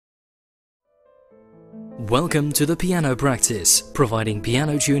Welcome to the Piano Practice, providing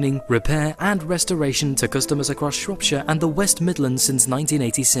piano tuning, repair and restoration to customers across Shropshire and the West Midlands since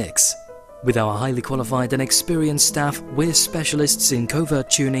 1986. With our highly qualified and experienced staff, we're specialists in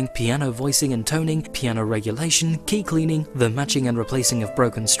covert tuning, piano voicing and toning, piano regulation, key cleaning, the matching and replacing of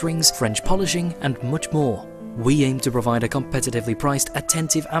broken strings, French polishing and much more. We aim to provide a competitively priced,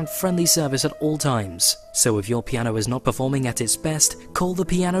 attentive and friendly service at all times. So if your piano is not performing at its best, call the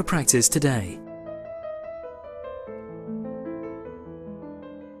Piano Practice today.